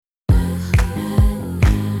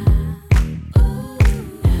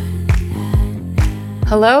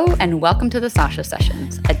Hello and welcome to the Sasha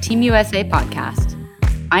Sessions, a Team USA podcast.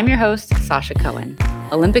 I'm your host, Sasha Cohen,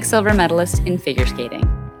 Olympic silver medalist in figure skating.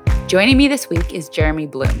 Joining me this week is Jeremy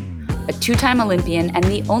Bloom, a two-time Olympian and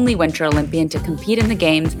the only Winter Olympian to compete in the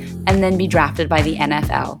Games and then be drafted by the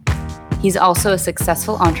NFL. He's also a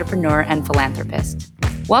successful entrepreneur and philanthropist.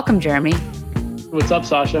 Welcome, Jeremy. What's up,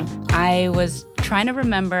 Sasha? I was trying to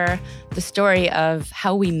remember the story of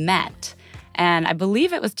how we met. And I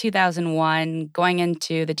believe it was 2001, going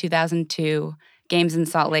into the 2002 Games in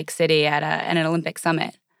Salt Lake City at an Olympic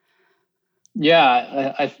summit.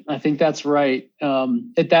 Yeah, I think that's right.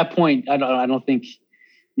 At that point, I don't think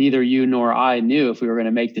neither you nor I knew if we were going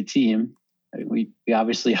to make the team. We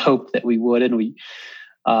obviously hoped that we would, and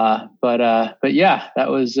but yeah, that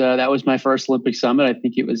was my first Olympic summit. I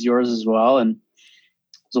think it was yours as well, and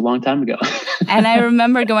it was a long time ago. And I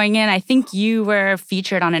remember going in, I think you were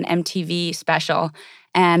featured on an MTV special.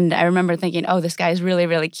 And I remember thinking, oh, this guy's really,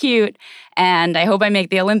 really cute. And I hope I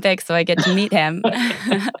make the Olympics so I get to meet him.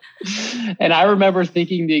 And I remember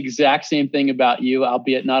thinking the exact same thing about you,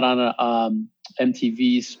 albeit not on a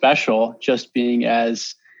MTV special, just being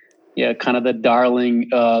as kind of the darling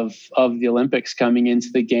of the Olympics coming into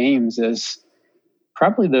the Games as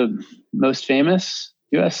probably the most famous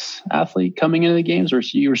U.S. athlete coming into the Games, or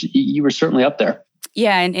you were certainly up there.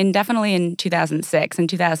 Yeah, and definitely in 2006. In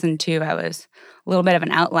 2002, I was a little bit of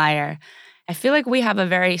an outlier. I feel like we have a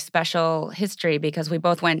very special history because we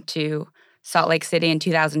both went to Salt Lake City in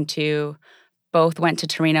 2002, both went to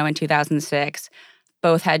Torino in 2006,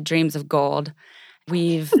 both had dreams of gold.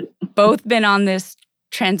 We've both been on this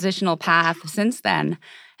transitional path since then.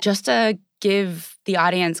 Just to give the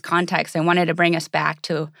audience context, I wanted to bring us back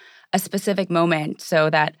to a specific moment so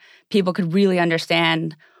that people could really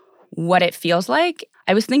understand what it feels like.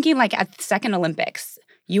 I was thinking like at the second Olympics,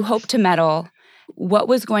 you hope to medal. What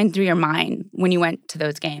was going through your mind when you went to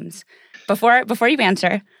those Games? Before you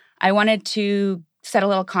answer, I wanted to set a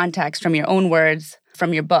little context from your own words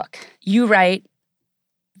from your book. You write,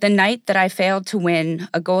 "The night that I failed to win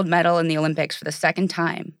a gold medal in the Olympics for the second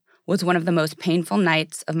time was one of the most painful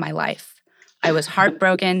nights of my life. I was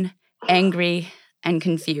heartbroken, angry, and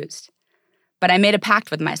confused. But I made a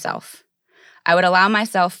pact with myself. I would allow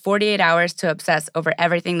myself 48 hours to obsess over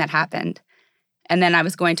everything that happened, and then I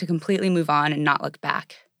was going to completely move on and not look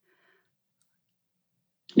back."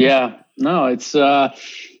 Yeah, no, it's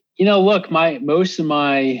look, most of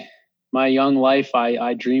my young life,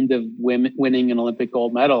 I dreamed of winning an Olympic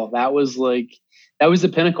gold medal. That was the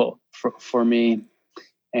pinnacle for me.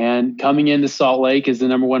 And coming into Salt Lake as the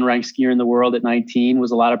number one ranked skier in the world at 19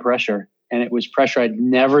 was a lot of pressure. And it was pressure I'd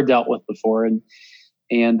never dealt with before. And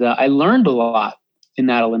I learned a lot in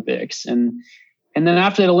that Olympics. And then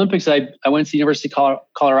after that Olympics, I went to the University of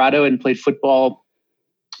Colorado and played football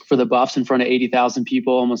for the Buffs in front of 80,000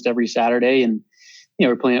 people almost every Saturday. And,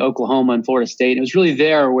 we're playing Oklahoma and Florida State. And it was really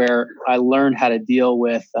there where I learned how to deal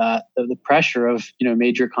with the pressure of,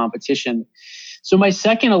 major competition. So my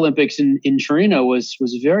second Olympics in Torino was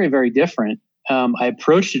very, very different. I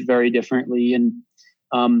approached it very differently. And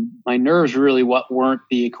my nerves really weren't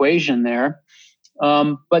the equation there.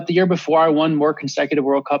 But the year before, I won more consecutive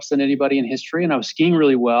World Cups than anybody in history, and I was skiing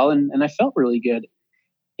really well, and I felt really good.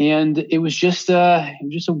 And it was just a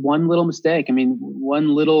one little mistake. I mean, one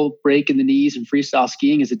little break in the knees in freestyle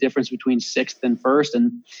skiing is the difference between sixth and first.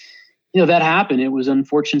 And that happened. It was an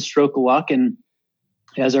unfortunate stroke of luck. And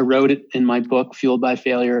as I wrote it in my book, Fueled by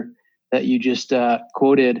Failure, that you just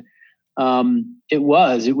quoted. It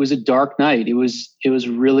was a dark night. It was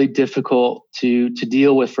really difficult to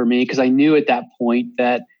deal with for me because I knew at that point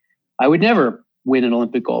that I would never win an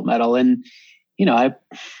Olympic gold medal. And,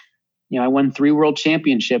 I won 3 world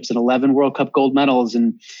championships and 11 World Cup gold medals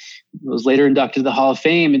and was later inducted to the Hall of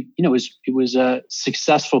Fame. And, it was a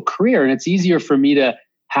successful career. And it's easier for me to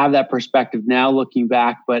have that perspective now looking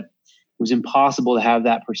back, but it was impossible to have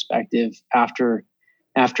that perspective after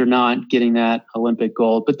not getting that Olympic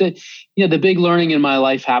gold. But the big learning in my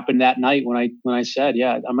life happened that night when I said,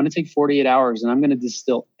 I'm going to take 48 hours and I'm going to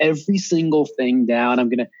distill every single thing down. I'm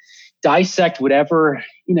going to dissect whatever,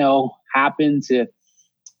 happened to,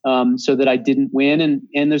 so that I didn't win.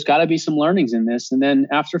 And there's got to be some learnings in this. And then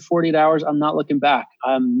after 48 hours, I'm not looking back.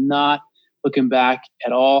 I'm not looking back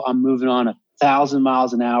at all. I'm moving on 1,000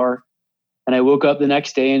 miles an hour. And I woke up the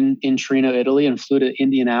next day in Torino, Italy, and flew to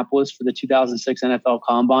Indianapolis for the 2006 NFL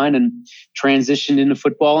Combine and transitioned into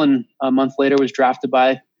football. And a month later was drafted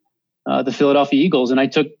by the Philadelphia Eagles. And I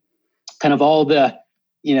took kind of all the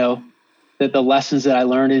lessons that I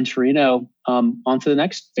learned in Torino onto the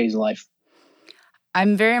next phase of life.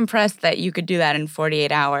 I'm very impressed that you could do that in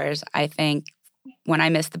 48 hours. I think when I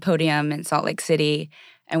missed the podium in Salt Lake City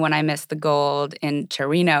and when I missed the gold in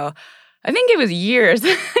Torino, I think it was years,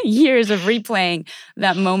 years of replaying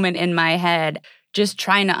that moment in my head, just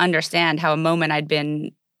trying to understand how a moment I'd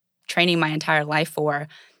been training my entire life for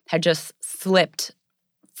had just slipped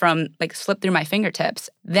through my fingertips.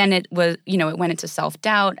 Then it was, it went into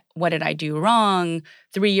self-doubt. What did I do wrong?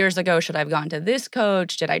 3 years ago, should I have gone to this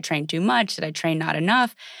coach? Did I train too much? Did I train not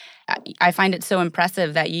enough? I find it so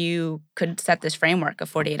impressive that you could set this framework of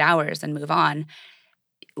 48 hours and move on.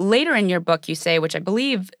 Later in your book, you say, which I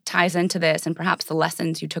believe ties into this and perhaps the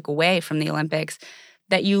lessons you took away from the Olympics,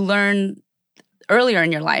 that you learned earlier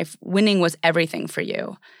in your life, winning was everything for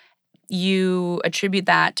you. You attribute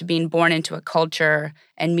that to being born into a culture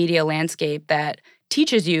and media landscape that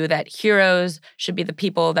teaches you that heroes should be the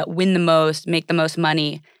people that win the most, make the most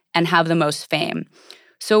money, and have the most fame.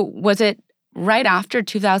 So was it right after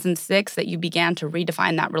 2006 that you began to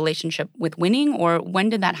redefine that relationship with winning, or when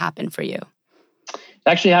did that happen for you? It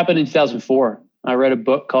actually happened in 2004. I read a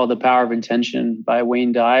book called The Power of Intention by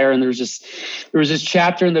Wayne Dyer, and there was this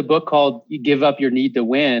chapter in the book called "You Give Up Your Need to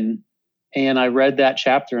Win." And I read that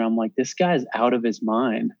chapter and I'm like, this guy's out of his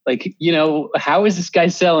mind. Like, how is this guy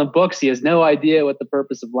selling books? He has no idea what the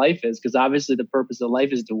purpose of life is, because obviously the purpose of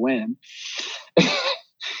life is to win.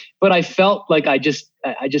 But I felt like I just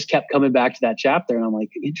kept coming back to that chapter and I'm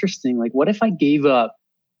like, interesting. Like, what if I gave up,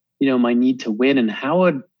 my need to win, and how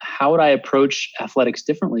would I approach athletics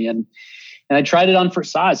differently? And I tried it on for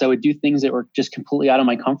size. I would do things that were just completely out of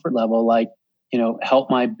my comfort level, like, help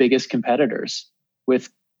my biggest competitors with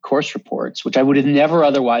course reports, which I would have never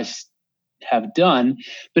otherwise have done,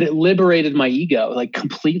 but it liberated my ego like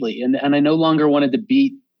completely. And I no longer wanted to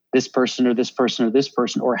beat this person or this person or this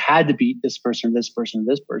person, or had to beat this person or this person or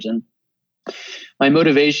this person. My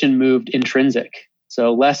motivation moved intrinsic.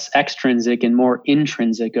 So less extrinsic and more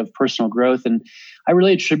intrinsic of personal growth. And I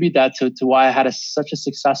really attribute that to why I had such a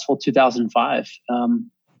successful 2005.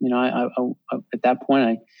 At that point,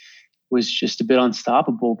 I was just a bit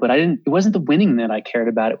unstoppable, but it wasn't the winning that I cared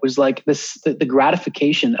about. It was like the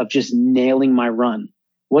gratification of just nailing my run.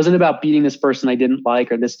 It wasn't about beating this person I didn't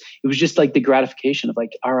like or this. It was just like the gratification of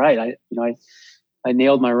like, all right, I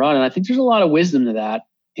nailed my run. And I think there's a lot of wisdom to that,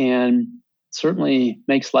 and certainly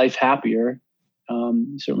makes life happier.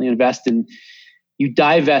 You certainly you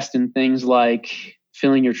divest in things like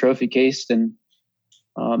filling your trophy case and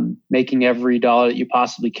making every dollar that you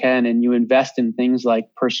possibly can, and you invest in things like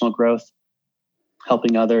personal growth,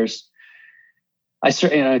 helping others. It's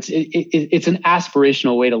an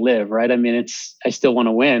aspirational way to live, right? I mean, I still want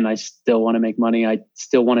to win. I still want to make money. I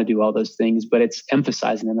still want to do all those things, but it's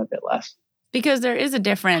emphasizing them a bit less. Because there is a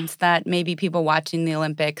difference that maybe people watching the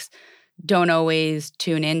Olympics don't always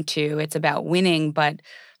tune into. It's about winning, but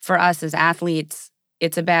for us as athletes,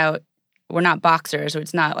 it's about, we're not boxers, so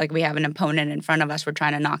it's not like we have an opponent in front of us we're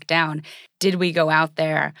trying to knock down. Did we go out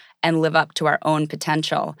there and live up to our own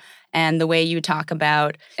potential? And the way you talk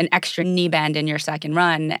about an extra knee bend in your second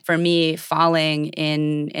run, for me, falling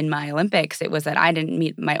in my Olympics, it was that I didn't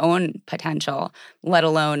meet my own potential, let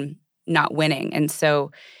alone not winning. And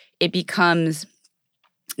so it becomes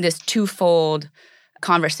this twofold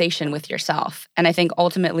conversation with yourself. And I think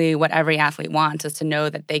ultimately what every athlete wants is to know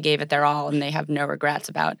that they gave it their all and they have no regrets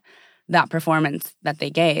about that performance that they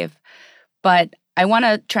gave. But I want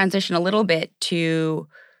to transition a little bit to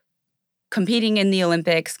competing in the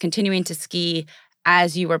Olympics, continuing to ski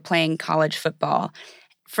as you were playing college football.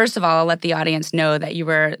 First of all, I'll let the audience know that you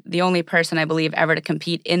were the only person, I believe, ever to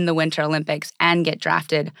compete in the Winter Olympics and get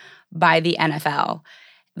drafted by the NFL.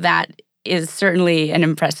 That is certainly an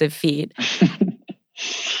impressive feat.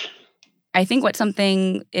 I think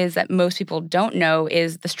something is that most people don't know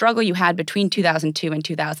is the struggle you had between 2002 and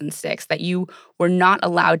 2006, that you were not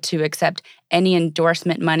allowed to accept any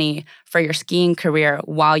endorsement money for your skiing career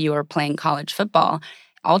while you were playing college football.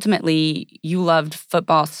 Ultimately, you loved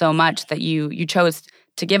football so much that you chose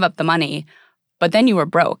to give up the money, but then you were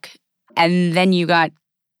broke. And then you got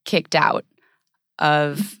kicked off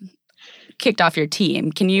your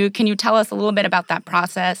team. Can you tell us a little bit about that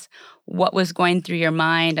process? What was going through your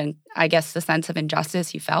mind, and I guess the sense of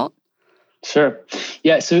injustice you felt? Sure.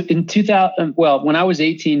 Yeah. So in 2000, when I was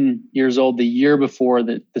 18 years old, the year before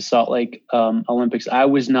the Salt Lake Olympics, I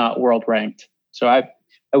was not world ranked. So I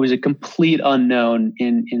was a complete unknown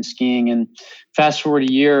in skiing. And fast forward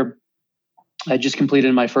a year, I just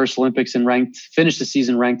completed my first Olympics and finished the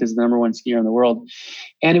season ranked as the number one skier in the world.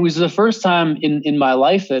 And it was the first time in my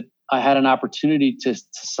life that I had an opportunity to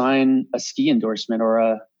sign a ski endorsement or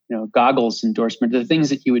a goggles endorsement, the things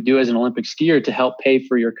that you would do as an Olympic skier to help pay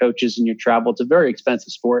for your coaches and your travel. It's a very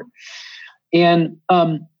expensive sport. And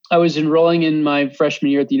I was enrolling in my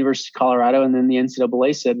freshman year at the University of Colorado, and then the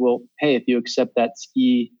NCAA said, well, hey, if you accept that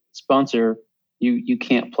ski sponsor, you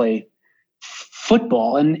can't play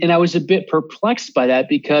football. And I was a bit perplexed by that,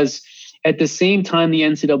 because at the same time, the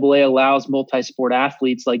NCAA allows multi-sport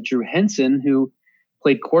athletes like Drew Henson, who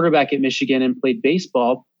played quarterback at Michigan and played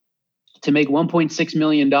baseball, to make $1.6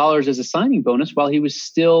 million as a signing bonus while he was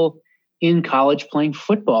still in college playing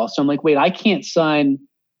football. So I'm like, wait, I can't sign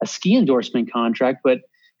a ski endorsement contract, but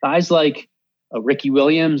guys like Ricky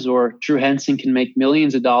Williams or Drew Henson can make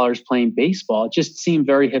millions of dollars playing baseball. It just seemed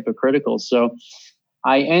very hypocritical. So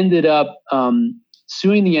I ended up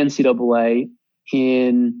suing the NCAA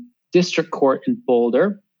in district court in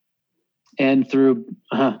Boulder. And through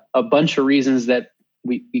a bunch of reasons that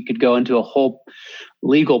we could go into a whole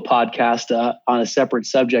legal podcast on a separate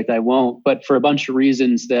subject, I won't. But for a bunch of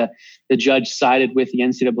reasons, the judge sided with the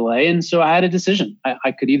NCAA. And so I had a decision.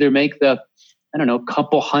 I could either make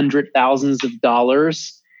couple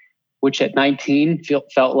 $100,000s, which at 19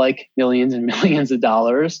 felt like millions and millions of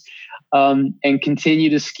dollars, and continue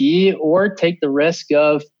to ski, or take the risk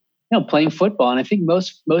of playing football. And I think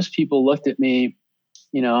most people looked at me,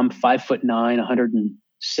 I'm 5'9",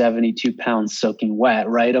 172 pounds soaking wet,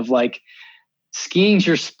 right? Of like, skiing's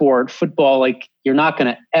your sport, football, like you're not going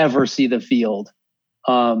to ever see the field.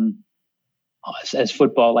 As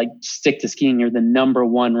football, like stick to skiing, you're the number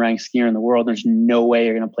one ranked skier in the world. There's no way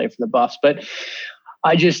you're going to play for the Buffs. But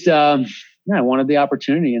I just, I wanted the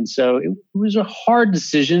opportunity. And so it was a hard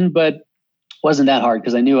decision, but wasn't that hard,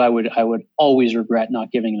 because I knew I would always regret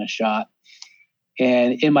not giving it a shot.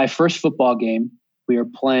 And in my first football game, we were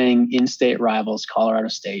playing in-state rivals, Colorado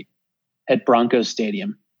State, at Broncos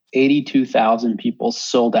Stadium. 82,000 people,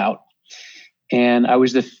 sold out. And I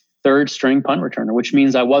was the third string punt returner, which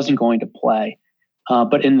means I wasn't going to play.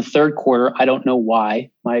 But in the third quarter, I don't know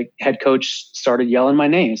why, my head coach started yelling my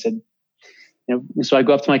name. He said, so I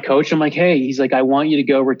go up to my coach. I'm like, hey, he's like, I want you to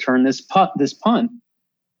go return this punt.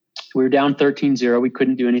 We were down 13-0. We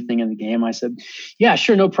couldn't do anything in the game. I said, yeah,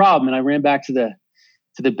 sure, no problem. And I ran back to the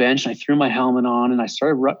bench, and I threw my helmet on, and I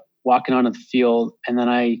started walking onto the field. And then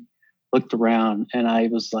I looked around, and I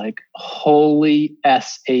was like, holy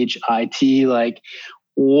shit, like,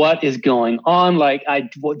 what is going on? Like, I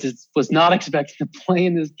was not expecting to play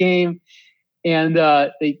in this game. And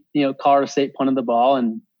Colorado State punted the ball,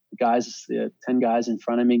 and the guys, 10 guys in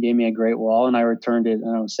front of me gave me a great wall, and I returned it,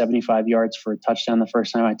 75 yards for a touchdown the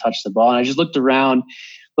first time I touched the ball. And I just looked around,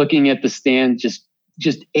 looking at the stand,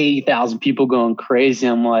 just 80,000 people going crazy.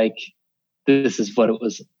 I'm like, this is what it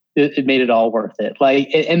was. It made it all worth it. Like,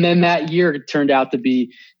 and then that year turned out to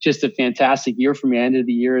be just a fantastic year for me. I ended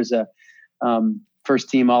the year as a first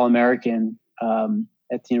team All-American at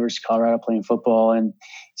the University of Colorado playing football. And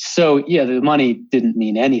so, yeah, the money didn't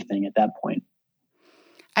mean anything at that point.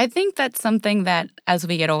 I think that's something that as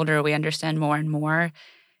we get older, we understand more and more.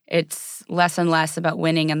 It's less and less about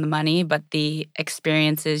winning and the money, but the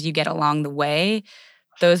experiences you get along the way,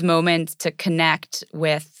 those moments to connect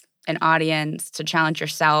with an audience, to challenge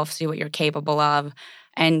yourself, see what you're capable of,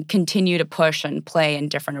 and continue to push and play in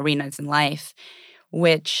different arenas in life,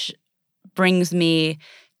 which brings me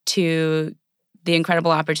to the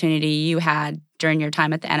incredible opportunity you had during your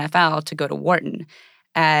time at the NFL to go to Wharton.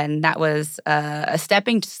 And that was a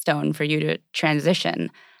stepping stone for you to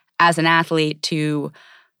transition as an athlete to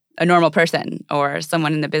a normal person or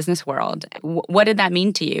someone in the business world. What did that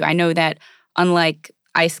mean to you? I know that unlike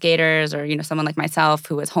ice skaters or someone like myself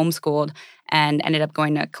who was homeschooled and ended up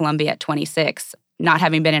going to Columbia at 26, not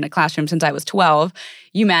having been in a classroom since I was 12,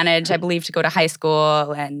 you managed, I believe, to go to high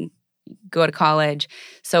school and go to college.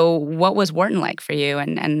 So what was Wharton like for you,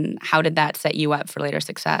 and how did that set you up for later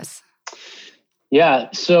success? Yeah.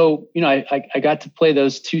 So, I got to play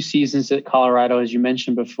those 2 seasons at Colorado, as you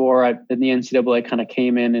mentioned before. Then the NCAA kind of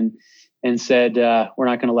came in and said, we're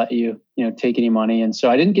not going to let you, take any money. And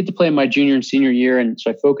so I didn't get to play my junior and senior year. And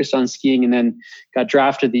so I focused on skiing, and then got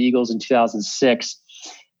drafted to the Eagles in 2006.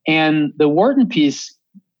 And the Wharton piece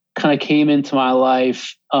kind of came into my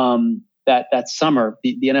life that summer.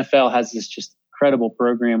 The NFL has this just incredible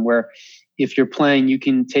program where if you're playing, you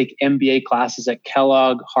can take MBA classes at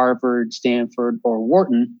Kellogg, Harvard, Stanford, or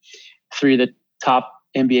Wharton, 3 of the top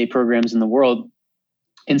MBA programs in the world.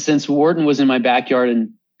 And since Wharton was in my backyard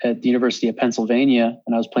at the University of Pennsylvania,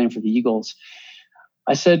 and I was playing for the Eagles,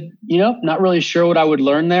 I said, not really sure what I would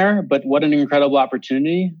learn there, but what an incredible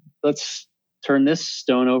opportunity. Let's turn this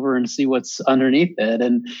stone over and see what's underneath it.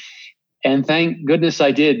 And thank goodness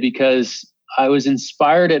I did, because I was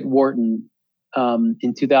inspired at Wharton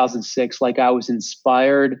in 2006, like I was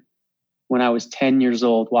inspired when I was 10 years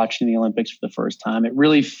old watching the Olympics for the first time. It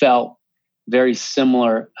really felt very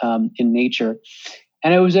similar in nature.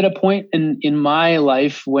 And it was at a point in my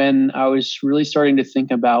life when I was really starting to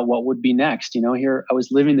think about what would be next. Here I was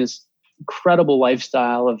living this incredible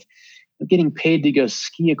lifestyle of getting paid to go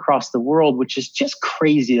ski across the world, which is just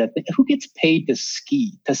crazy. Who gets paid to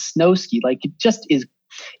ski, to snow ski? Like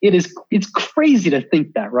it's crazy to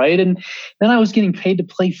think that, right? And then I was getting paid to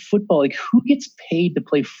play football. Like, who gets paid to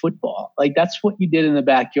play football? Like, that's what you did in the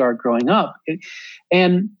backyard growing up.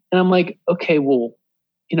 And I'm like, okay, well,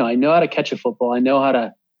 I know how to catch a football. I know how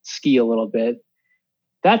to ski a little bit.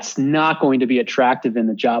 That's not going to be attractive in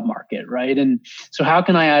the job market, right? And so how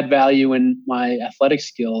can I add value when my athletic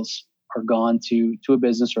skills are gone to a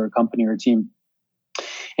business or a company or a team?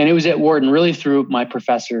 And it was at Wharton, really through my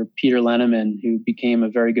professor, Peter Leneman, who became a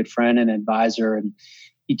very good friend and advisor. And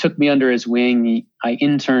he took me under his wing. I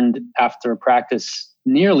interned after practice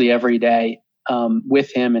nearly every day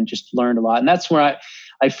with him and just learned a lot. And that's where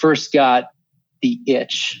I first got the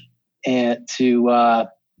itch to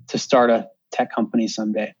start a tech company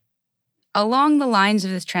someday. Along the lines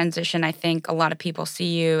of this transition, I think a lot of people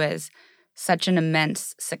see you as such an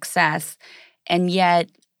immense success, and yet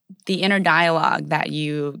the inner dialogue that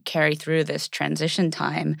you carry through this transition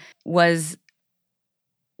time was,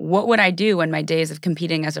 what would I do when my days of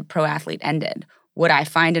competing as a pro athlete ended? Would I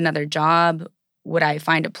find another job? Would I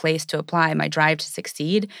find a place to apply my drive to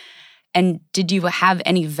succeed? And did you have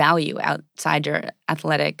any value outside your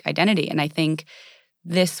athletic identity? And I think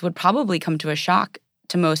this would probably come to a shock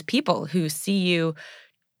to most people who see you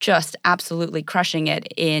just absolutely crushing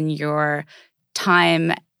it in your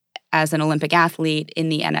time as an Olympic athlete in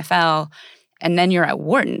the NFL, and then you're at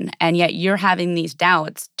Wharton, and yet you're having these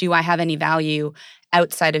doubts. Do I have any value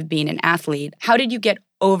outside of being an athlete? How did you get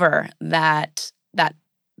over that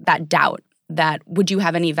doubt? That would you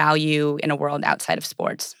have any value in a world outside of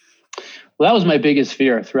sports? Well, that was my biggest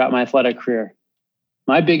fear throughout my athletic career.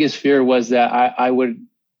 My biggest fear was that I would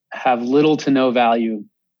have little to no value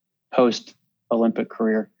post-Olympic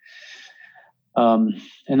career.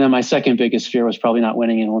 And then my second biggest fear was probably not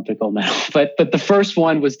winning an Olympic gold medal. But the first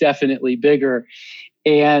one was definitely bigger.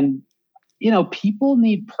 And, people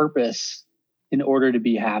need purpose in order to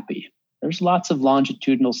be happy. There's lots of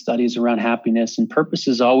longitudinal studies around happiness, and purpose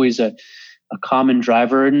is always a common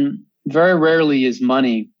driver. And very rarely is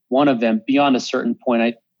money one of them. Beyond a certain point,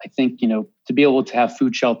 I think, to be able to have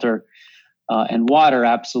food, shelter, and water,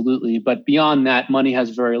 absolutely. But beyond that, money has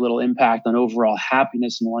very little impact on overall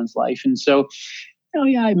happiness in one's life. And so,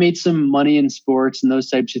 I made some money in sports and those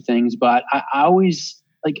types of things, but I always,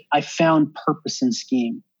 I found purpose in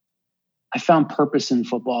skiing. I found purpose in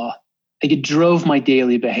football. It drove my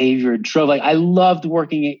daily behavior. I loved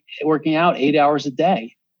working out 8 hours a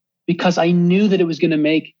day because I knew that it was going to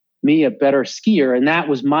make me a better skier. And that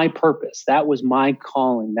was my purpose. That was my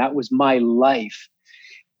calling. That was my life.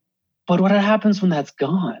 But what happens when that's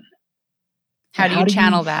gone? How do you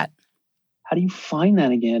channel that? How do you find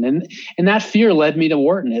that again? And that fear led me to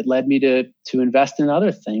Wharton. It led me to invest in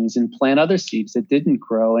other things and plant other seeds that didn't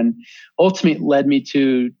grow. And ultimately led me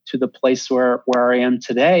to the place where I am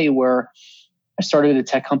today, where I started a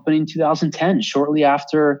tech company in 2010, shortly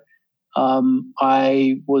after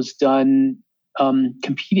I was done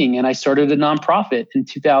competing. And I started a nonprofit in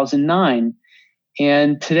 2009.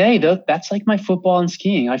 And today, that's like my football and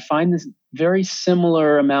skiing. I find this very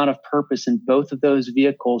similar amount of purpose in both of those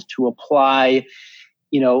vehicles to apply,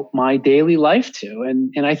 my daily life to.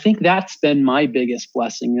 And I think that's been my biggest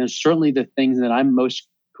blessing. There's certainly the things that I'm most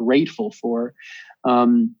grateful for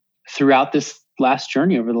throughout this last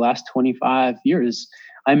journey over the last 25 years.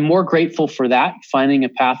 I'm more grateful for that, finding a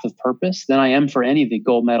path of purpose, than I am for any of the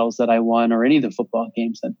gold medals that I won or any of the football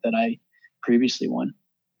games that I previously won.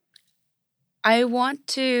 I want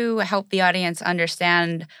to help the audience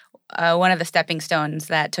understand one of the stepping stones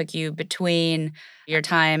that took you between your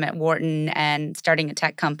time at Wharton and starting a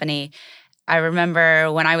tech company. I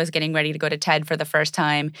remember when I was getting ready to go to TED for the first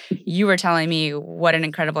time, you were telling me what an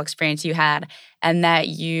incredible experience you had, and that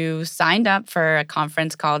you signed up for a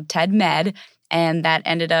conference called TED Med, and that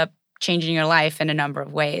ended up changing your life in a number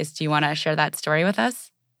of ways. Do you want to share that story with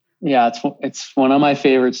us? Yeah, it's one of my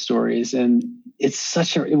favorite stories, and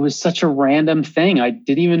it was such a random thing. I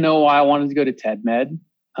didn't even know why I wanted to go to TED Med.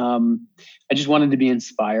 I just wanted to be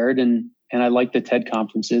inspired, and I liked the TED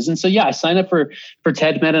conferences. And so, I signed up for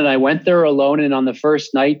TED Med, and I went there alone. And on the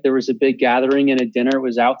first night, there was a big gathering and a dinner. It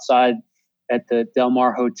was outside at the Del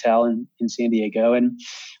Mar Hotel in San Diego. And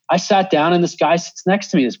I sat down, and this guy sits next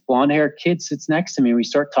to me. This blonde-haired kid sits next to me. We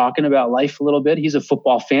start talking about life a little bit. He's a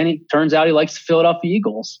football fan. It turns out he likes the Philadelphia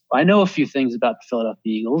Eagles. I know a few things about the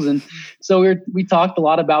Philadelphia Eagles. And so we talked a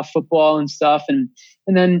lot about football and stuff. And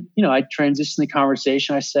And then, I transitioned the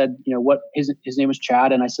conversation. I said, what his name was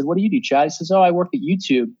Chad. And I said, what do you do, Chad? He says, oh, I work at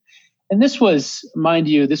YouTube. And this was, mind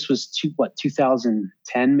you,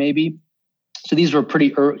 2010 maybe. So these were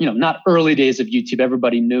pretty early, not early days of YouTube.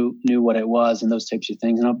 Everybody knew what it was and those types of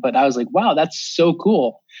things. But I was like, wow, that's so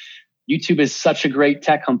cool. YouTube is such a great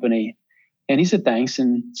tech company. And he said, thanks.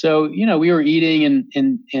 And so, we were eating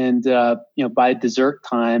and by dessert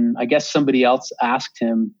time, I guess somebody else asked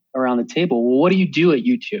him around the table, well, what do you do at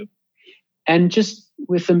YouTube? And just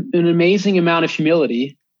with an amazing amount of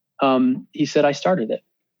humility, he said, I started it.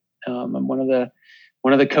 I'm one of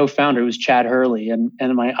the co-founders was Chad Hurley, and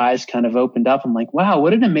my eyes kind of opened up. I'm like, wow,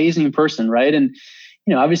 what an amazing person, right? And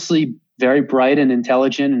obviously very bright and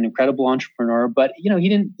intelligent and incredible entrepreneur, but he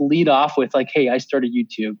didn't lead off with like, hey, I started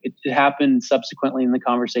YouTube. It happened subsequently in the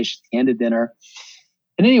conversation at the end of dinner.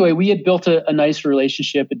 And anyway, we had built a nice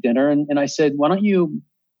relationship at dinner, and I said, why don't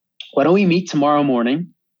we meet tomorrow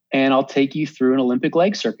morning, and I'll take you through an Olympic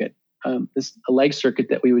leg circuit, a leg circuit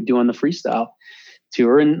that we would do on the freestyle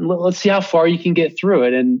tour, and let's see how far you can get through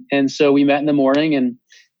it. And so we met in the morning, and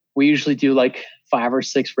we usually do like 5 or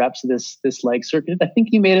 6 reps of this leg circuit. I think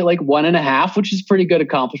he made it like 1.5, which is pretty good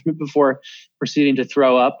accomplishment before proceeding to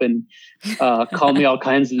throw up and call me all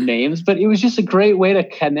kinds of names. But it was just a great way to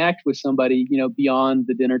connect with somebody, beyond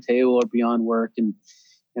the dinner table or beyond work. And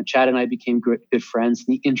Chad and I became good friends,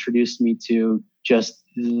 and he introduced me to just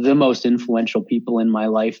the most influential people in my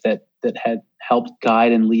life that had helped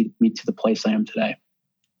guide and lead me to the place I am today.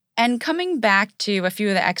 And coming back to a few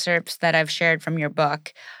of the excerpts that I've shared from your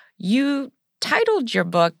book, you titled your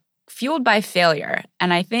book Fueled by Failure.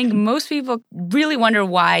 And I think most people really wonder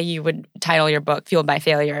why you would title your book Fueled by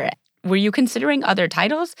Failure. Were you considering other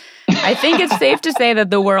titles? I think it's safe to say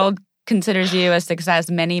that the world considers you a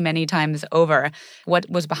success many, many times over. What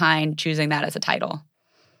was behind choosing that as a title?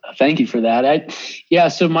 Thank you for that.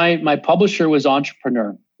 So my publisher was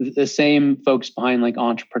Entrepreneur, the same folks behind like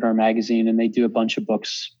Entrepreneur Magazine, and they do a bunch of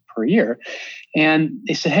books per year. And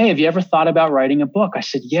they said, hey, have you ever thought about writing a book? I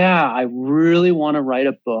said, yeah, I really want to write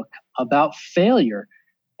a book about failure.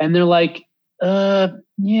 And they're like,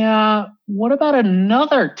 yeah, what about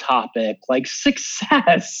another topic like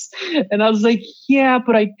success? And I was like, yeah,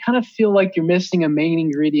 but I kind of feel like you're missing a main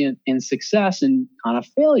ingredient in success and kind of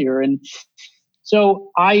failure. And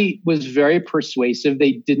so I was very persuasive.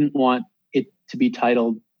 They didn't want it to be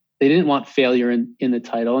titled. They didn't want failure in the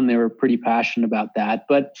title, and they were pretty passionate about that.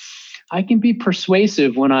 But I can be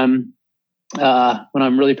persuasive when I'm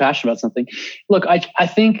really passionate about something. Look, I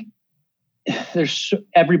think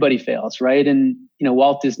everybody fails, right? And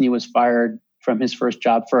Walt Disney was fired from his first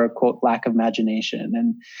job for a quote lack of imagination,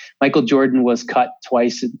 and Michael Jordan was cut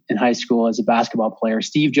twice in high school as a basketball player.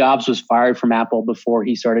 Steve Jobs was fired from Apple before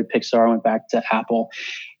he started Pixar and went back to Apple.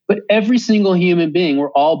 But every single human being,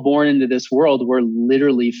 we're all born into this world where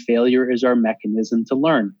literally failure is our mechanism to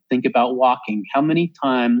learn. Think about walking. How many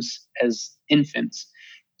times as infants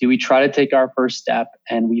do we try to take our first step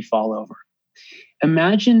and we fall over?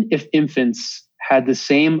 Imagine if infants had the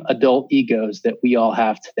same adult egos that we all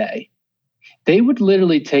have today. They would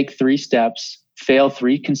literally take 3 steps, fail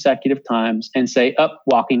 3 consecutive times, and say,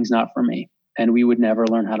 walking's not for me. And we would never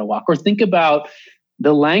learn how to walk. Or think about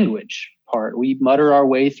the language part. We mutter our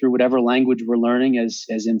way through whatever language we're learning as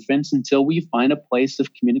infants until we find a place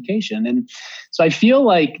of communication. And so I feel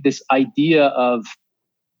like this idea of,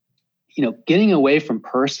 getting away from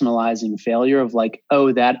personalizing failure of like,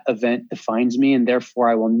 oh, that event defines me and therefore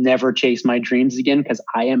I will never chase my dreams again because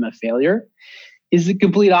I am a failure, is the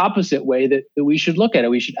complete opposite way that we should look at it.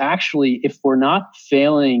 We should actually, if we're not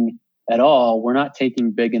failing at all, we're not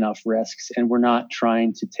taking big enough risks and we're not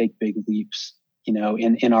trying to take big leaps,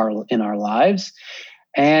 in our lives.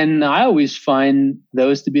 And I always find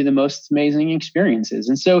those to be the most amazing experiences.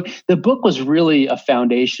 And so the book was really a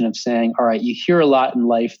foundation of saying, all right, you hear a lot in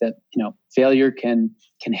life that, failure can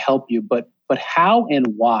help you, but how and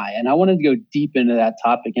why? And I wanted to go deep into that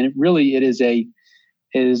topic. And it is a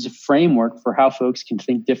framework for how folks can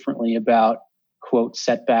think differently about, quote,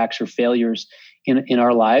 setbacks or failures in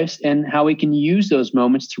our lives, and how we can use those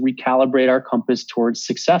moments to recalibrate our compass towards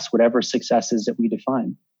success, whatever success is that we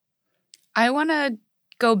define. I want to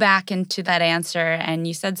go back into that answer, and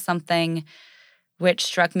you said something which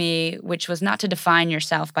struck me, which was not to define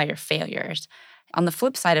yourself by your failures. On the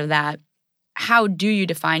flip side of that, how do you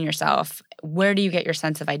define yourself? Where do you get your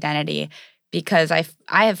sense of identity? Because I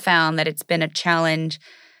have found that it's been a challenge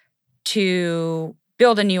to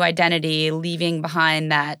build a new identity, leaving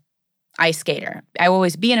behind that ice skater. I will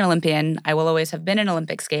always be an Olympian. I will always have been an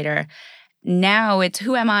Olympic skater. Now it's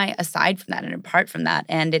who am I aside from that and apart from that?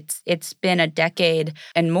 And it's been a decade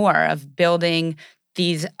and more of building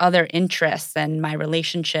these other interests and my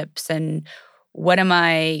relationships and what am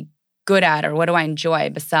I good at or what do I enjoy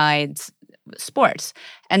besides sports?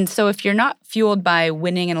 And so if you're not fueled by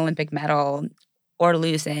winning an Olympic medal or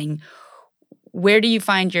losing, where do you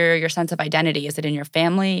find your sense of identity? Is it in your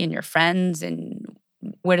family, in your friends, and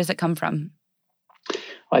where does it come from?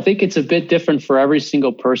 I think it's a bit different for every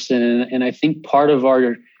single person. And I think part of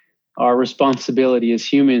our responsibility as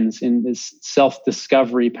humans in this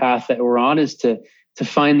self-discovery path that we're on is to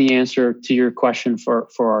find the answer to your question for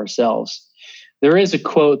ourselves. There is a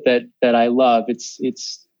quote that I love.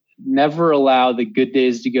 It's never allow the good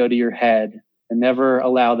days to go to your head and never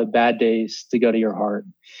allow the bad days to go to your heart.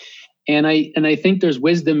 And I think there's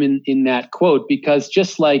wisdom in that quote, because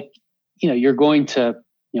just like, you're going to,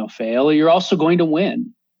 fail, you're also going to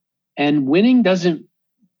win. And winning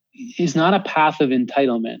is not a path of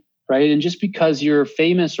entitlement, right? And just because you're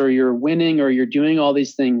famous or you're winning or you're doing all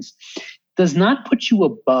these things does not put you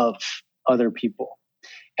above other people.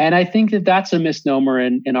 And I think that that's a misnomer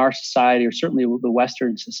in our society, or certainly the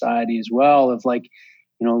Western society as well, of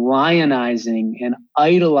lionizing and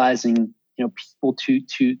idolizing, people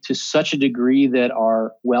to such a degree that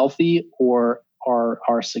are wealthy or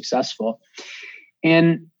are successful.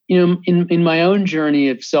 And in my own journey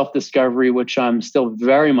of self-discovery, which I'm still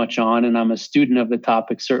very much on, and I'm a student of the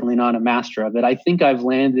topic, certainly not a master of it, I think I've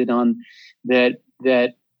landed on that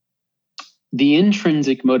the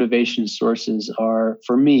intrinsic motivation sources are,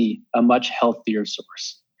 for me, a much healthier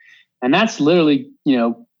source. And that's literally,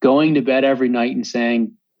 going to bed every night and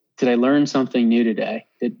saying, did I learn something new today?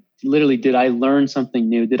 Did I learn something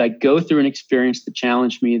new? Did I go through an experience that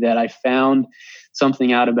challenged me, that I found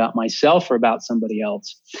something out about myself or about somebody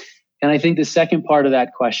else? And I think the second part of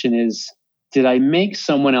that question is, did I make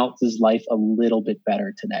someone else's life a little bit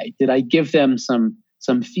better today? Did I give them some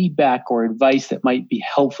feedback or advice that might be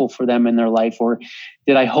helpful for them in their life? Or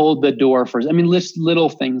did I hold the door for, list little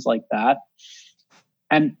things like that.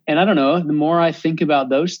 And I don't know, the more I think about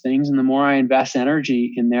those things and the more I invest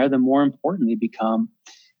energy in there, the more important they become.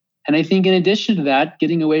 And I think in addition to that,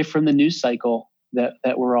 getting away from the news cycle that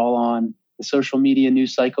we're all on, the social media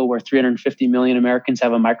news cycle where 350 million Americans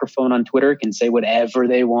have a microphone on Twitter, can say whatever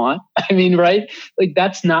they want. Right? Like,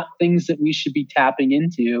 that's not things that we should be tapping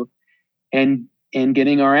into and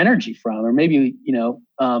getting our energy from, or maybe,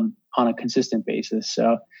 on a consistent basis.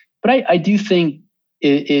 So, but I do think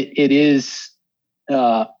it is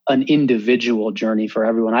an individual journey for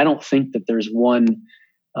everyone. I don't think that there's one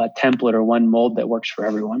template or one mold that works for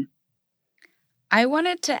everyone. I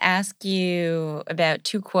wanted to ask you about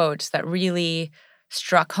two quotes that really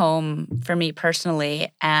struck home for me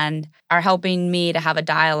personally and are helping me to have a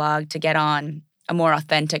dialogue to get on a more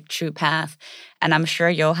authentic, true path. And I'm sure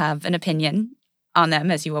you'll have an opinion on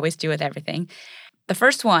them, as you always do with everything. The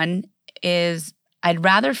first one is, I'd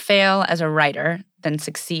rather fail as a writer than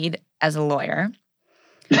succeed as a lawyer.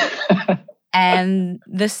 And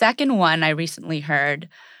the second one I recently heard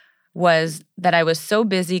was that I was so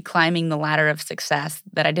busy climbing the ladder of success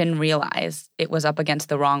that I didn't realize it was up against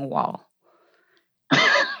the wrong wall.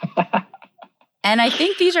 And I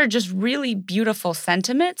think these are just really beautiful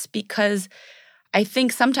sentiments, because I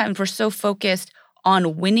think sometimes we're so focused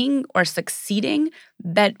on winning or succeeding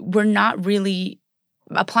that we're not really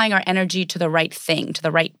applying our energy to the right thing, to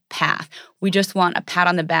the right path. We just want a pat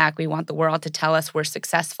on the back. We want the world to tell us we're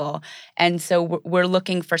successful. And so we're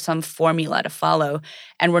looking for some formula to follow.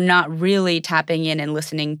 And we're not really tapping in and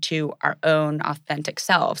listening to our own authentic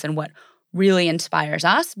selves and what really inspires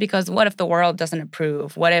us. Because what if the world doesn't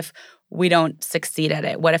approve? What if we don't succeed at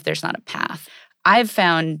it? What if there's not a path? I've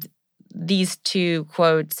found these two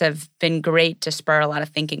quotes have been great to spur a lot of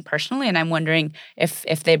thinking personally. And I'm wondering if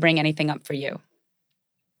they bring anything up for you.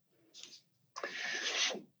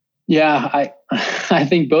 Yeah, I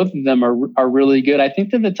think both of them are really good. I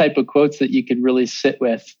think they're the type of quotes that you could really sit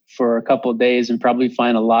with for a couple of days and probably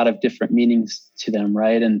find a lot of different meanings to them,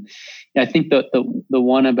 right? And I think the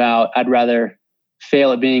one about I'd rather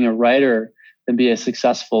fail at being a writer than be a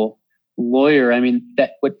successful lawyer.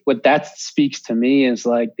 That what that speaks to me is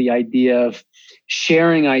like the idea of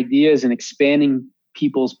sharing ideas and expanding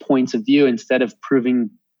people's points of view instead of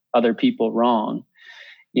proving other people wrong.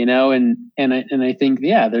 And I think,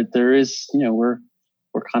 there is, we're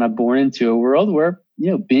kind of born into a world where,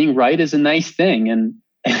 being right is a nice thing. And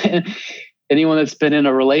anyone that's been in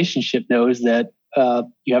a relationship knows that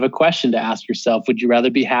you have a question to ask yourself. Would you rather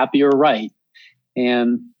be happy or right?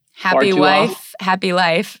 And happy wife, happy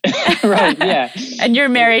life. Right. Yeah. And you're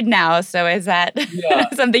married now. So is that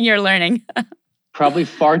something you're learning? Probably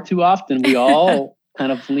far too often we all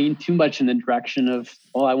kind of lean too much in the direction of,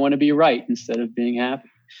 I want to be right instead of being happy.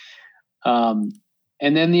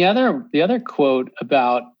 And then the other quote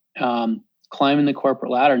about climbing the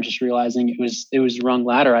corporate ladder and just realizing it was the wrong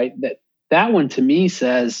ladder. That one to me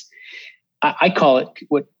says, I call it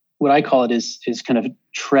what I call it is kind of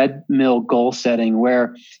treadmill goal setting,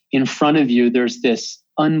 where in front of you there's this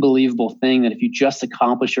unbelievable thing that if you just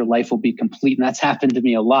accomplish, your life will be complete. And that's happened to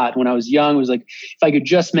me a lot. When I was young, it was like, if I could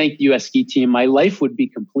just make the US ski team, my life would be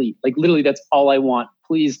complete. Like literally, that's all I want.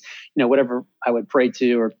 Please, whatever I would pray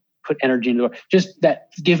to or put energy into it, just that,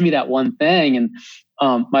 give me that one thing, and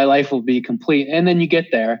my life will be complete. And then you get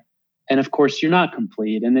there, and of course, you're not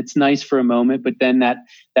complete. And it's nice for a moment, but then that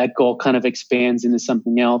goal kind of expands into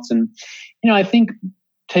something else. And I think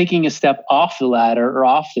taking a step off the ladder or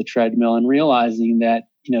off the treadmill and realizing that,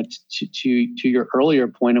 to your earlier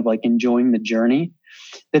point of like enjoying the journey,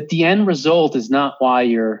 that the end result is not why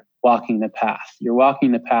you're walking the path. You're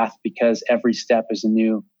walking the path because every step is a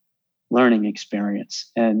new learning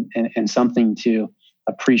experience and something to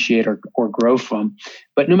appreciate or grow from.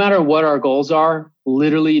 But no matter what our goals are,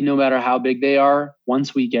 literally no matter how big they are,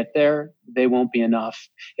 once we get there, they won't be enough.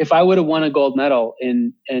 If I would have won a gold medal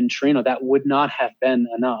in Torino, that would not have been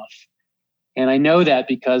enough. And I know that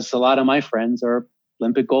because a lot of my friends are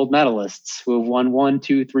Olympic gold medalists who have won 1,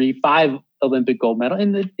 2, 3, 5 Olympic gold medals,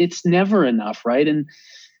 and it's never enough, right?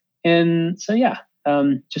 And so,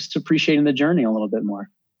 just appreciating the journey a little bit more.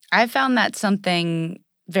 I found that something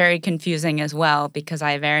very confusing as well, because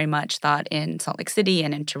I very much thought in Salt Lake City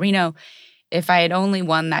and in Torino, if I had only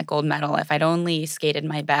won that gold medal, if I'd only skated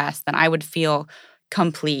my best, then I would feel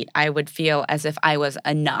complete. I would feel as if I was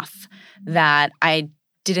enough, that I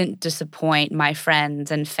didn't disappoint my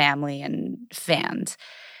friends and family and fans.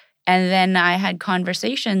 And then I had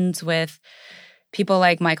conversations with people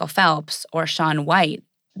like Michael Phelps or Shaun White.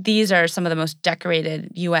 These are some of the most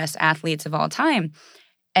decorated U.S. athletes of all time.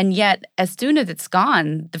 And yet, as soon as it's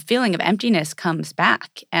gone, the feeling of emptiness comes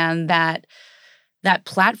back. And that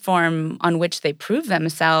platform on which they prove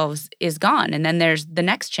themselves is gone. And then there's the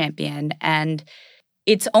next champion. And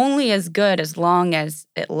it's only as good as long as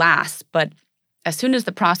it lasts. But as soon as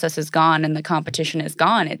the process is gone and the competition is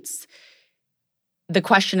gone, it's the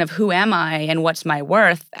question of who am I and what's my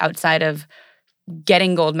worth outside of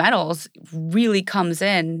getting gold medals really comes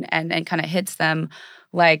in and kind of hits them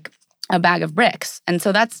like a bag of bricks. And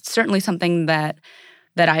so that's certainly something that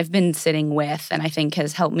I've been sitting with, and I think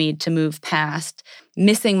has helped me to move past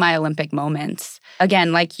missing my Olympic moments.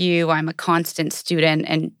 Again, like you, I'm a constant student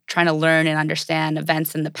and trying to learn and understand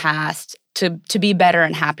events in the past to be better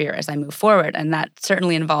and happier as I move forward. And that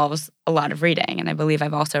certainly involves a lot of reading. And I believe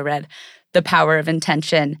I've also read The Power of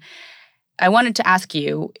Intention. I wanted to ask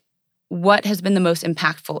you, what has been the most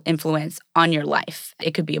impactful influence on your life?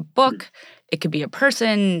 It could be a book, it could be a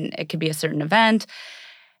person, it could be a certain event,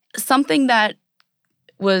 something that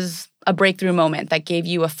was a breakthrough moment that gave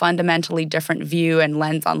you a fundamentally different view and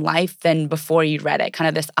lens on life than before you read it, kind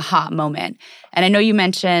of this aha moment. And I know you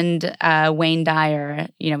mentioned Wayne Dyer,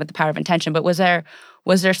 with The Power of Intention, but was there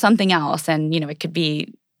something else? And, it could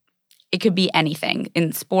be anything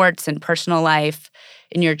in sports, in personal life,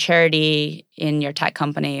 in your charity, in your tech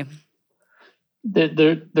company.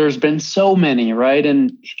 There's been so many, right?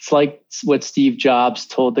 And it's like what Steve Jobs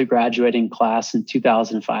told the graduating class in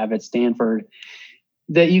 2005 at Stanford,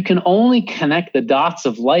 that you can only connect the dots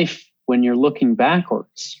of life when you're looking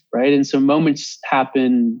backwards, right? And so moments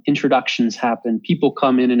happen, introductions happen, people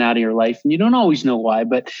come in and out of your life, and you don't always know why,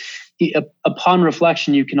 but upon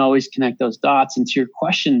reflection, you can always connect those dots. And to your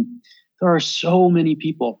question, there are so many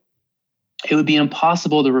people. It would be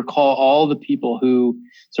impossible to recall all the people who,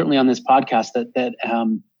 certainly on this podcast, that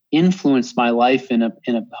influenced my life in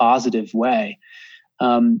a positive way.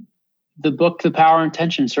 The book, The Power of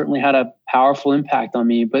Intention, certainly had a powerful impact on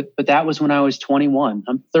me, but that was when I was 21.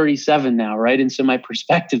 I'm 37 now, right? And so my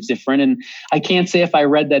perspective's different. And I can't say if I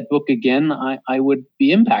read that book again, I would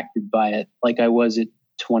be impacted by it like I was at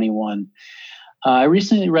 21. I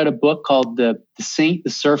recently read a book called The Saint, the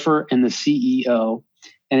Surfer, and the CEO.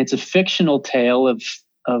 And it's a fictional tale of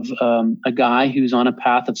a guy who's on a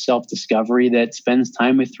path of self-discovery that spends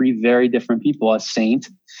time with 3 very different people: a saint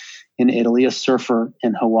in Italy, a surfer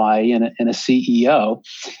in Hawaii, and a CEO.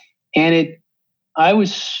 And I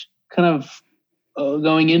was kind of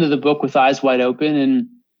going into the book with eyes wide open. And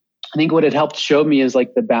I think what it helped show me is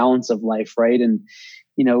like the balance of life, right? And,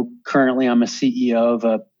 currently I'm a CEO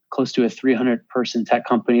of close to a 300-person tech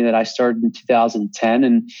company that I started in 2010.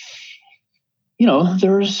 And,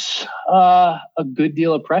 there's a good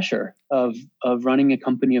deal of pressure of running a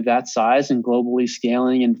company of that size and globally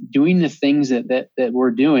scaling and doing the things that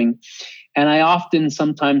we're doing. And I often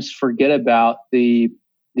sometimes forget about the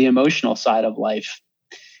emotional side of life.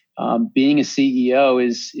 being a CEO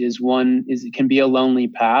it can be a lonely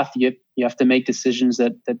path. You have to make decisions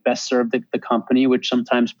that best serve the company, which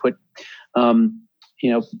sometimes put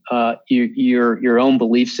your own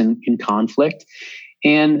beliefs in conflict.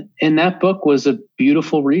 And that book was a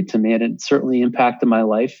beautiful read to me, and it certainly impacted my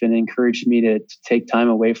life and encouraged me to take time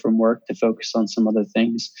away from work to focus on some other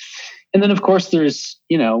things. And then, of course, there's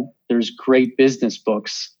great business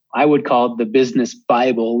books. I would call it the business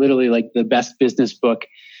Bible, literally like the best business book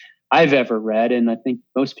I've ever read. And I think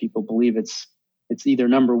most people believe it's either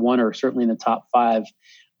number one or certainly in the top five.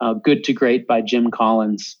 Good to Great by Jim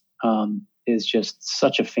Collins is just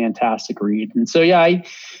such a fantastic read. And so, I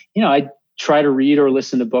try to read or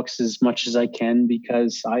listen to books as much as I can,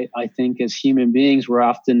 because I think as human beings, we're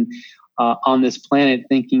often on this planet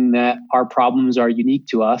thinking that our problems are unique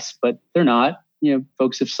to us, but they're not.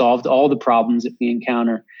 Folks have solved all the problems that we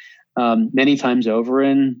encounter many times over,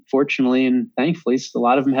 and fortunately and thankfully, a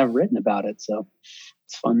lot of them have written about it. So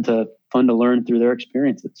it's fun to learn through their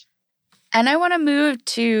experiences. And I want to move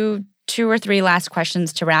to 2 or 3 last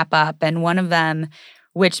questions to wrap up. And one of them,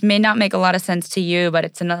 which may not make a lot of sense to you, but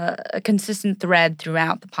it's a consistent thread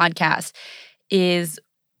throughout the podcast, is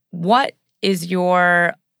what is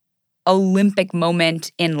your Olympic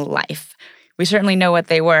moment in life? We certainly know what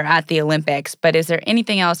they were at the Olympics, but is there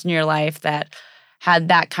anything else in your life that had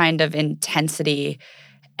that kind of intensity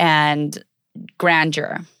and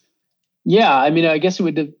grandeur? Yeah, I mean, I guess it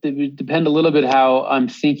would depend a little bit how I'm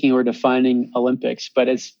thinking or defining Olympics. But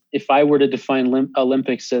if I were to define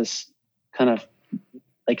Olympics as kind of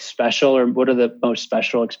like special, or what are the most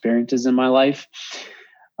special experiences in my life,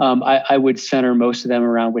 I would center most of them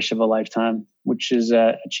around Wish of a Lifetime, which is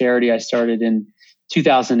a charity I started in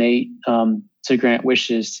 2008 to grant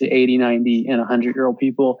wishes to 80, 90, and 100-year-old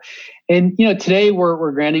people. And today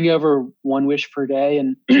we're granting over 1 wish per day,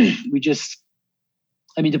 and to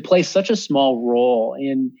play such a small role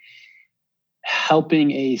in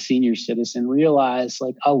helping a senior citizen realize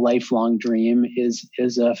like a lifelong dream is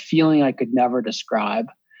a feeling I could never describe.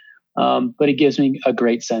 But it gives me a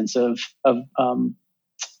great sense of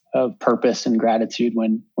purpose and gratitude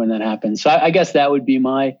when that happens. So I guess that would be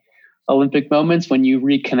my Olympic moments, when you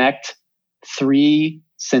reconnect 3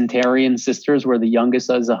 centenarian sisters, where the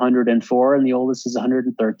youngest is 104 and the oldest is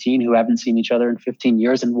 113, who haven't seen each other in 15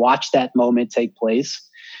 years, and watch that moment take place.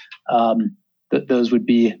 Those would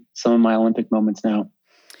be some of my Olympic moments now.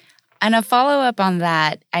 And a follow-up on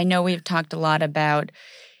that, I know we've talked a lot about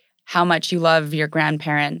how much you love your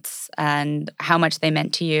grandparents and how much they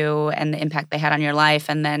meant to you and the impact they had on your life,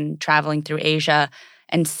 and then traveling through Asia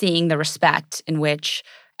and seeing the respect in which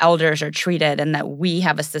elders are treated, and that we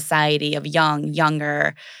have a society of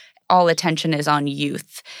younger, all attention is on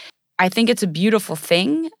youth. I think it's a beautiful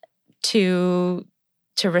thing to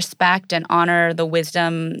respect and honor the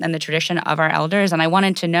wisdom and the tradition of our elders. And I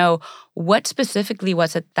wanted to know, what specifically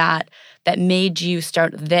was it that made you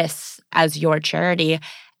start this as your charity?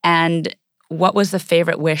 And what was the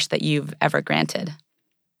favorite wish that you've ever granted?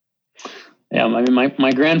 Yeah, I mean,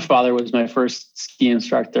 my grandfather was my first ski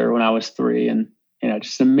instructor when I was 3, and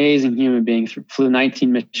just an amazing human being. Flew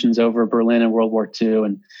 19 missions over Berlin in World War II,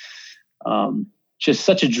 and just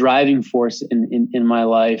such a driving force in my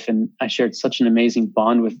life. And I shared such an amazing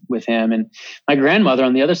bond with him. And my grandmother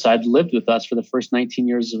on the other side lived with us for the first 19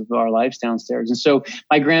 years of our lives downstairs. And so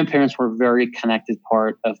my grandparents were a very connected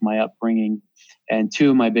part of my upbringing and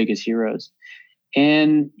 2 of my biggest heroes.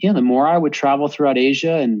 And the more I would travel throughout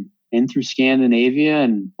Asia and in through Scandinavia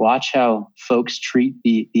and watch how folks treat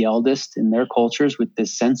the eldest in their cultures with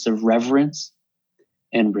this sense of reverence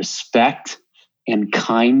and respect and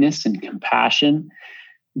kindness and compassion,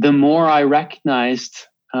 the more I recognized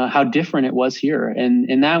how different it was here.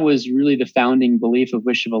 And that was really the founding belief of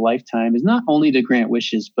Wish of a Lifetime, is not only to grant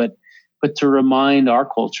wishes, but to remind our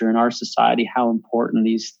culture and our society how important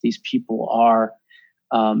these people are,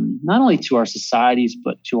 not only to our societies,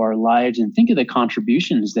 but to our lives. And think of the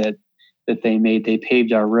contributions that they made. They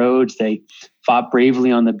paved our roads. They fought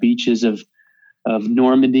bravely on the beaches of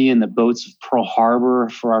Normandy and the boats of Pearl Harbor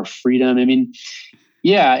for our freedom. I mean,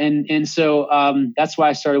 yeah. And so that's why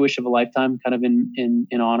I started Wish of a Lifetime, kind of in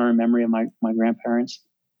honor and memory of my grandparents.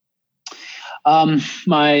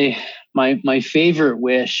 My favorite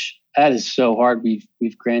wish, that is so hard.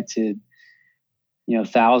 We've granted,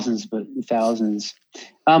 thousands.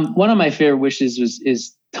 One of my favorite wishes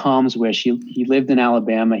is Tom's wish. He lived in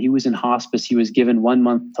Alabama. He was in hospice. He was given 1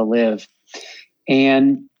 month to live.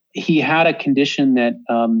 And he had a condition that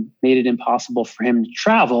made it impossible for him to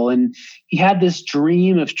travel. And he had this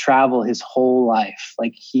dream of travel his whole life.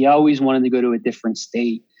 Like, he always wanted to go to a different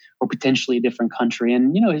state or potentially a different country.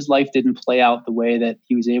 And, his life didn't play out the way that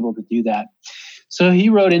he was able to do that. So he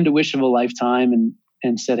wrote into Wish of a Lifetime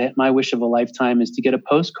and said, hey, my wish of a lifetime is to get a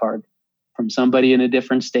postcard from somebody in a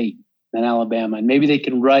different state than Alabama. And maybe they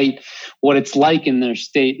can write what it's like in their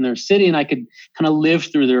state, in their city, and I could kind of live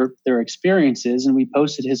through their experiences. And we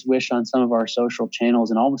posted his wish on some of our social channels,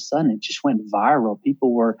 and all of a sudden it just went viral.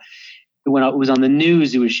 When it was on the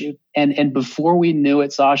news, and before we knew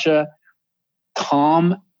it, Sasha,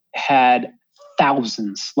 Tom had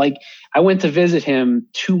thousands. Like, I went to visit him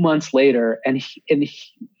 2 months later, and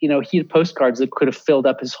he had postcards that could have filled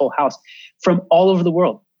up his whole house from all over the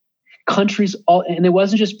world, countries, and it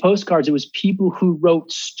wasn't just postcards. It was people who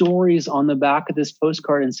wrote stories on the back of this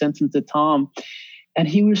postcard and sent them to Tom. And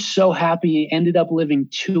he was so happy. He ended up living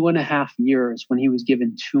 2.5 years when he was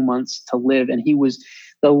given 2 months to live. And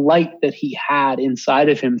the light that he had inside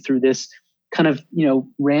of him through this kind of,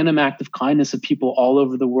 random act of kindness of people all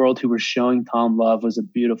over the world who were showing Tom love was a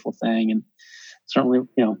beautiful thing. And certainly,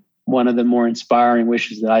 one of the more inspiring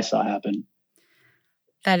wishes that I saw happen.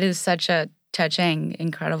 That is such a touching,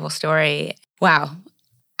 incredible story. Wow.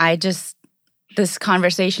 This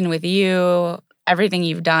conversation with you, everything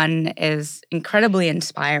you've done is incredibly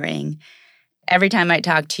inspiring. Every time I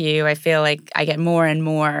talk to you, I feel like I get more and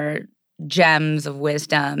more gems of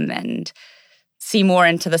wisdom and see more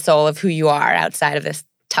into the soul of who you are outside of this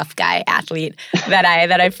tough guy athlete that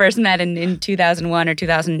I first met in 2001 or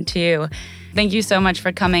 2002. Thank you so much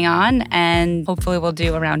for coming on, and hopefully we'll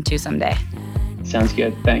do a round 2 someday. Sounds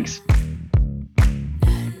good. Thanks.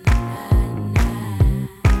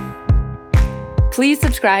 Please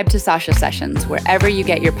subscribe to Sasha Sessions wherever you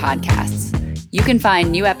get your podcasts. You can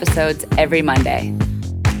find new episodes every Monday.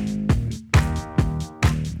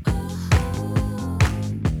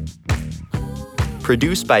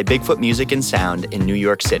 Produced by Bigfoot Music and Sound in New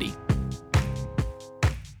York City.